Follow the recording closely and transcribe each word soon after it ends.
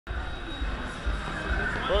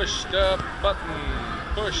Push the button.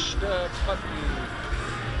 Push the button.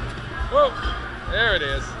 Whoa! There it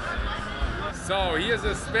is. So here's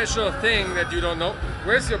a special thing that you don't know.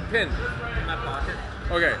 Where's your pin? In my pocket.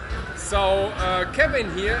 Okay. So Kevin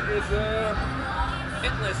here is a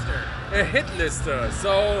Hit lister. A hit lister.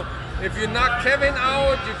 So if you knock Kevin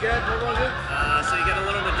out, you get, what was it? So you get a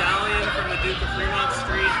little medallion from the Duke of Fremont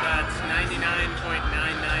Street that's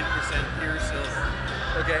 99.99% pure silver.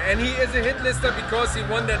 Okay, and he is a hit lister because he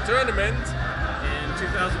won that tournament In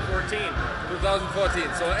 2014.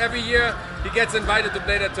 2014. So every year he gets invited to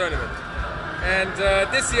play that tournament. And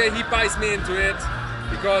this year he buys me into it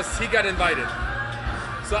because he got invited.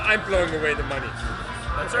 So I'm blowing away the money.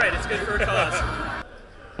 That's right, it's good for a cause.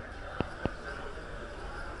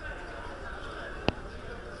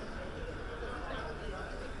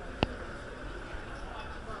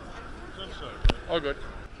 All good.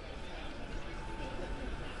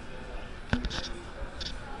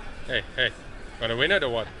 Hey, gonna win it or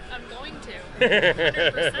what? I'm going to.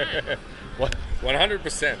 100%. What?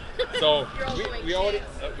 100%. So we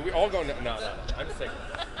all go. No, I'm second.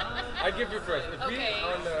 I give you first. If we Okay.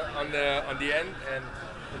 on the end and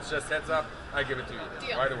it's just heads up, I give it to you.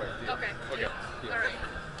 Deal. Right away. Deal. Okay. Okay. Deal. All right.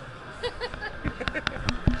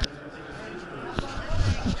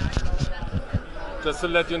 Just to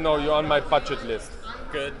let you know, you're on my budget list.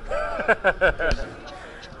 Good.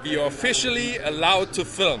 We are officially allowed to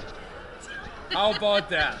film. How about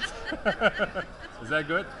that? Is that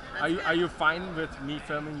good? Are you fine with me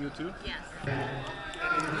filming you too? Yes.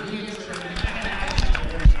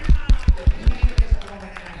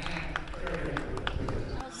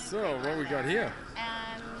 So, what we got here? I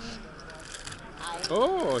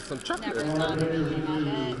Oh, some chocolate. never thought anything of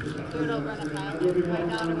it. Threw it over in a cup. My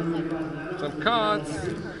daughter was like, Some cards. her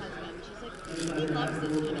husband. She's like, he loves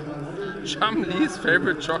this when it was Chamli's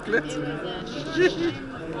favorite chocolate.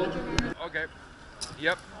 Okay.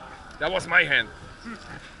 Yep. That was my hand.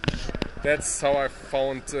 That's how I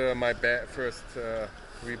found my first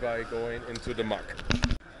rebuy going into the muck.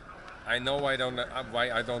 I know why I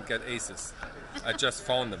don't get aces. I just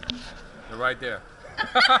found them. They're right there.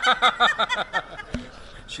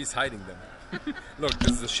 She's hiding them. Look,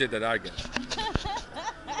 this is the shit that I get.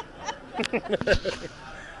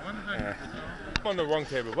 I'm on the wrong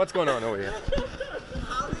table. What's going on over here?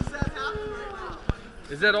 How does that happen right now?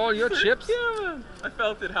 Is that all your chips? Yeah, man. I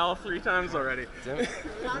felt it Hal 3 times already.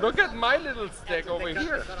 Look at my little stack over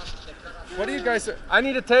here. What do you guys? I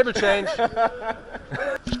need a table change.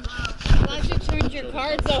 glad you turned your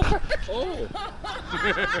cards over. Oh.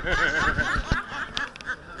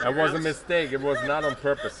 That was a mistake. It was not on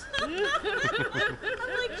purpose.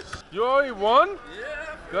 You already won?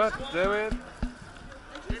 Yeah. God damn it.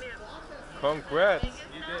 Congrats. You did.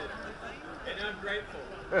 And I'm grateful.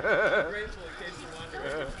 I'm grateful in case you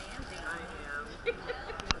wonder.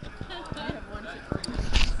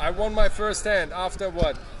 I won my first hand after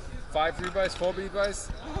what? 5 rebuys? 4 rebuys?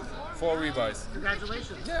 4 rebuys.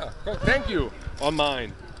 Congratulations. Yeah. Oh, thank you. On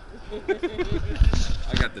mine.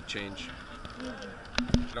 I got the change. I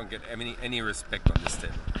don't get any respect on this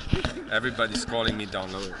table. Everybody's calling me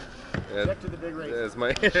down low. Get to the big race. There's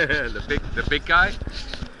my the big guy.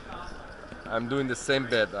 I'm doing the same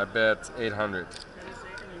bet. I bet 800.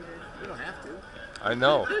 You don't have to. I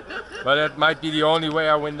know, but that might be the only way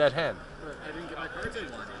I win that hand. But I didn't get my cards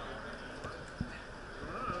anymore.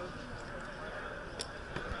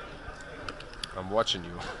 I'm watching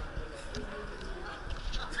you.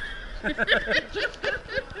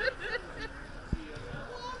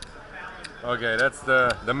 Okay, that's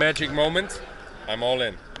the magic moment. I'm all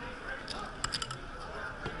in.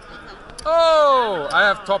 Oh, I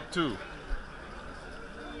have top 2.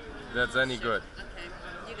 That's any good. Okay,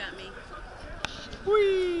 you got me.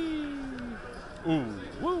 Whee! Ooh,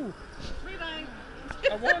 woo! Rebuy.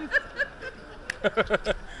 I won.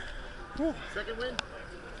 Second win?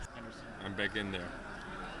 I'm back in there.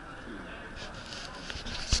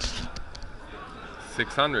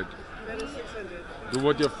 600. That is 600. Do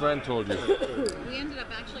what your friend told you. We ended up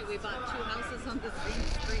we bought 2 houses on the same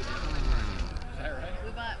street. Is that right?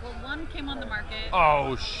 We bought, well, one came on the market.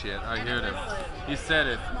 Oh shit, I heard him. He said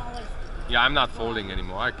it. Smallest. Yeah, I'm not folding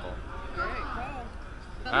anymore. I call.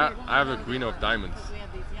 I have a queen of diamonds. We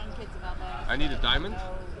have these young kids about that. I need a diamond.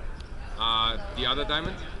 The other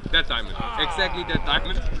diamond? That diamond. Exactly that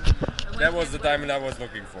diamond. That was the diamond I was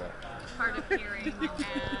looking for. Hard of hearing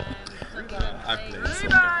and I played so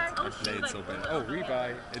bad. I played so bad. Oh,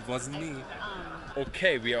 rebuy. It wasn't me.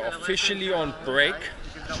 Okay, we are officially on break.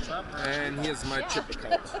 And here's my chip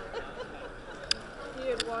account. He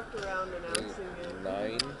had walked around announcing it.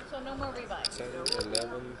 9, so no more rebuy. 10,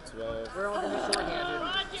 11, 12. We're all going to be short-handed.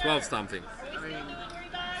 12 something.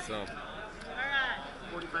 So.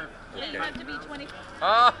 45. Okay. You have to be 20.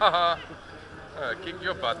 Kick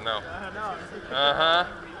your butt now. Uh-huh.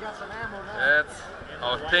 That's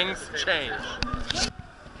how things change.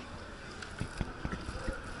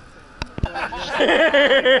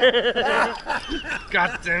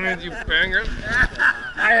 God damn it, you banger.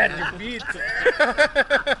 I had you beat.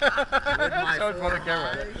 Show it for the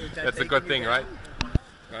camera. That's a good thing, right?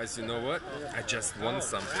 Guys, you know what? I just won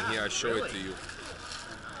something here. I show it to you.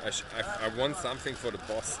 I won something for the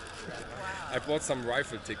boss. I bought some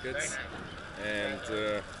rifle tickets and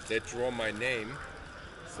they draw my name.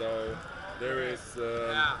 So there is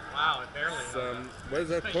some, what is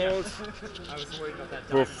that called?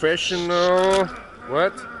 Professional,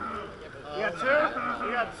 what? You got two?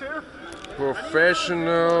 You got two?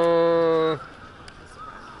 Professional,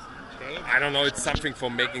 I don't know, it's something for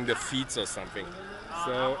making the feeds or something.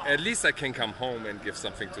 So at least I can come home and give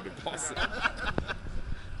something to the boss.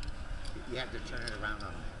 You have to turn it around on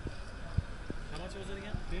them. How much was it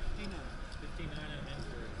again? 59. 59 and in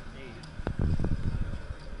for 8.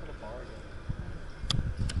 What a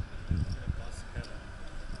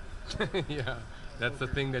bargain. Yeah, that's the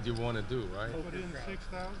thing that you want to do, right? Put in 6,000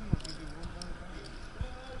 or did you want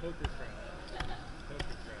Pokerkraut.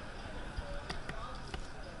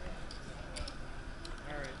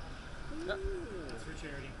 Alright. Yeah. That's for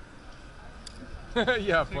charity.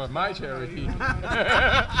 Yeah, for my charity.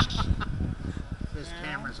 There's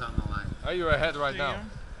cameras on the line. Are you ahead right now?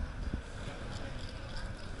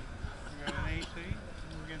 You got an 18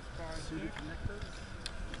 against 5, 6.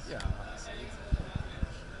 Yeah.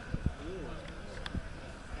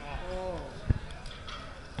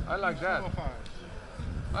 I like that. 4 5.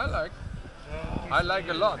 I like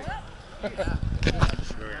a lot.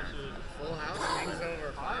 Full house, things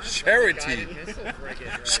over 5. Charity.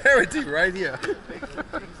 Charity right here.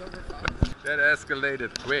 That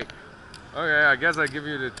escalated quick. Okay, I guess I give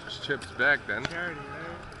you the chips back then. Charity, right?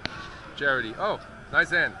 Charity. Oh, nice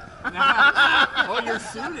hand. Oh, you're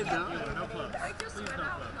suited though. No clubs. Please no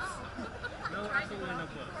clubs. No, absolutely no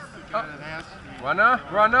clubs. Got an ass.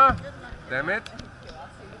 Runner. Damn it.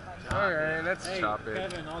 Okay, let's Hey, chop it.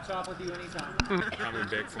 Kevin, I'll chop with you anytime. Coming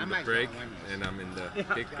back from the break, and I'm in the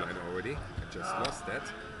big blind already. I just lost that.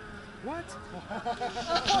 What?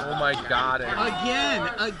 Oh my God.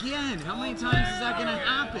 Again. How many times is that gonna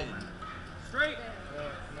happen? Straight.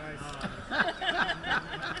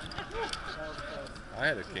 I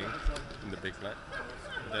had a king in the big blind.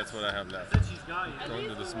 That's what I have left. Said she's got you. Going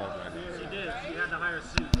to the small blind. She did. She had to hire a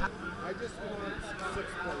suit. I just want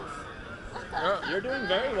 6th place. You're doing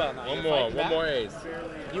very well now. One more ace.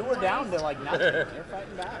 You were down to like nothing. You're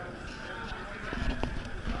fighting back.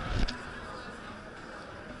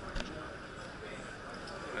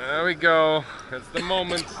 There we go. That's the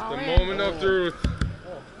moment. The moment of truth.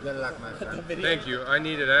 Good luck, my friend. Thank you. I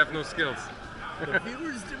need it. I have no skills. The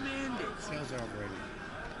viewers demand it. Sales are already.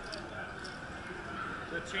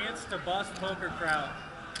 The chance to bust Pokerkraut.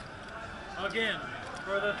 Again.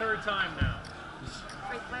 For the 3rd time now.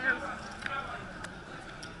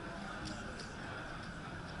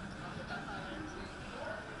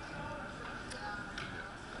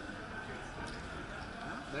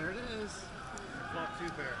 There it is. Flop 2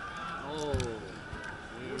 pair. Oh.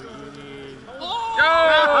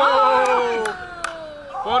 Yo!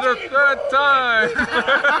 For the 3rd time!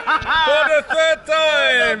 For the 3rd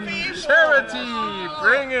time! Charity!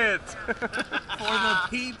 Bring it! For the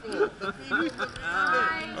people. The people.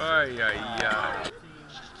 Ay, ay, ay.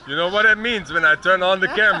 You know what it means when I turn on the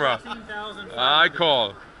camera? 15,000. I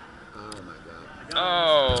call. Oh my God.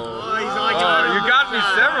 Oh, you got me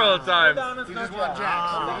several times. You just want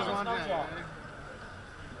jacks. You just want jacks.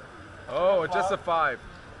 Oh, just a 5.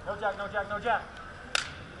 No jack, no jack, no jack.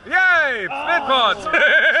 Yay! Split pot!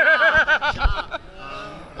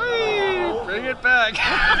 Bring it back.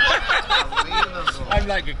 Unbelievable. I'm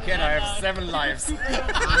like a kid. I have 7 lives.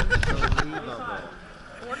 Unbelievable.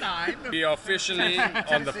 Or 9. We are officially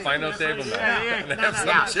on the final table now. And have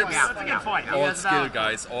some chips. Yeah. All skill,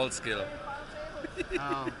 guys. All skill.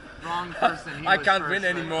 Oh, wrong person. He I was can't first, win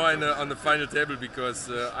right? anymore on the final table because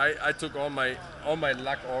I took all my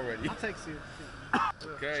luck already. I'll take you.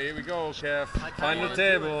 Okay, here we go, Kev. Final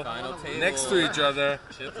table. Next to each other.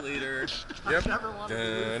 Chip leader. Yep.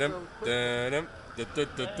 Dun-dum, dun-dum,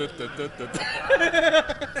 du-du-du-du-du-du-du.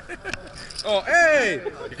 Oh, hey!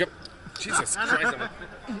 You got, Jesus Christ.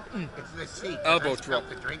 It's the seat. Elbow I spilled drop.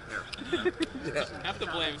 the drink there. Yeah. Have to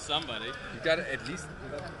blame somebody. You gotta at least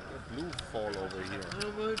let the blue fall over here.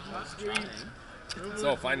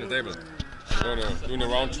 So, final table. We're doing a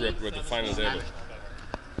round trip with the final table.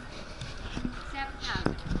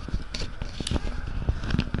 7,000.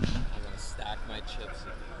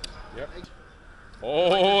 Yep.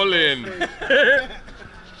 All in.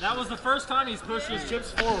 That was the first time he's pushed his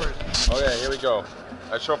chips forward. Okay, here we go.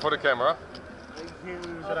 I show for the camera.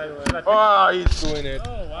 Should I Oh, he's doing it.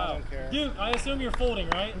 Oh wow. Dude, I assume you're folding,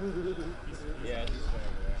 right? Yeah,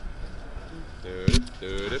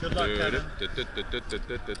 Good luck, Kevin.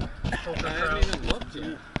 I haven't even looked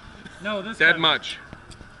yet. No, this That Kevin. much.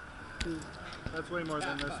 That's way more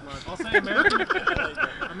than this much. I'll say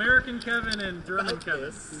American Kevin and German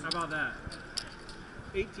Kevin. How about that?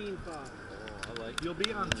 18.5. I like. You'll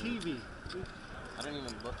be on TV. I don't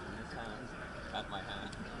even look in this hand at my hand.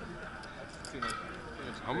 That's too much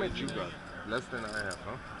How much you got? Less than I have,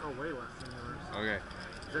 huh? Oh, way less than yours. Okay.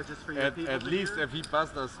 Is that just for your people? At least if he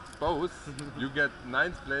busts us both, you get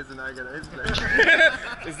 9th place and I get 8th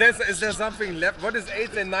place. is there something left? What is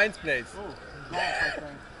 8th and 9th place? Oh, golf, I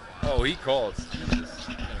think. Oh, he calls.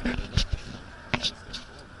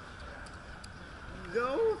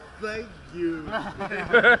 No, thank you.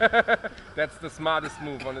 That's the smartest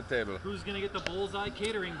move on the table. Who's gonna get the bullseye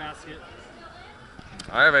catering basket?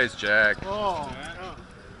 I have ace jack. Oh.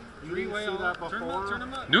 Three-way see all. that Turn before?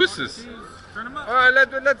 them up. Deuces. Turn them up. All right,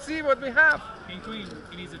 let's see what we have. King Queen.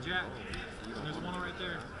 He needs a jack. There's one right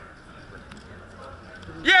there.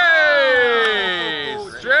 Yay!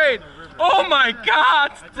 Straight. Oh my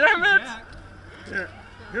God! Damn it!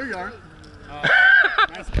 Here you are.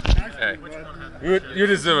 Hey, you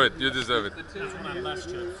deserve it. You deserve it. That's when I have less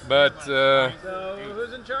chips. But So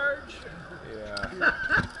who's in charge? yeah,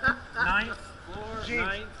 9th,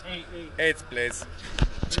 9th, 8th. 8th place.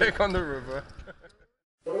 Check on the river.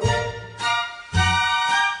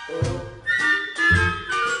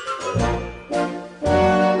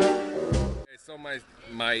 Okay, so my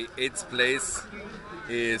 8th place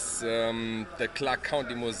is the Clark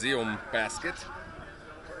County Museum basket.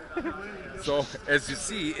 So as you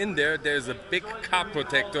see in there's a big car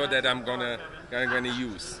protector that I'm gonna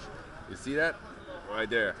use. You see that? Right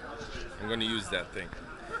there. I'm gonna use that thing.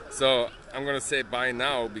 So I'm gonna say bye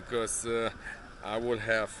now because I will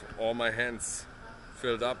have all my hands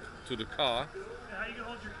filled up to the car. How you can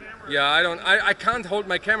hold your camera? Yeah, I can't hold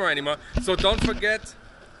my camera anymore. So don't forget,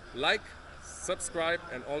 like, subscribe,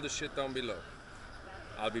 and all the shit down below.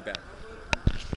 I'll be back.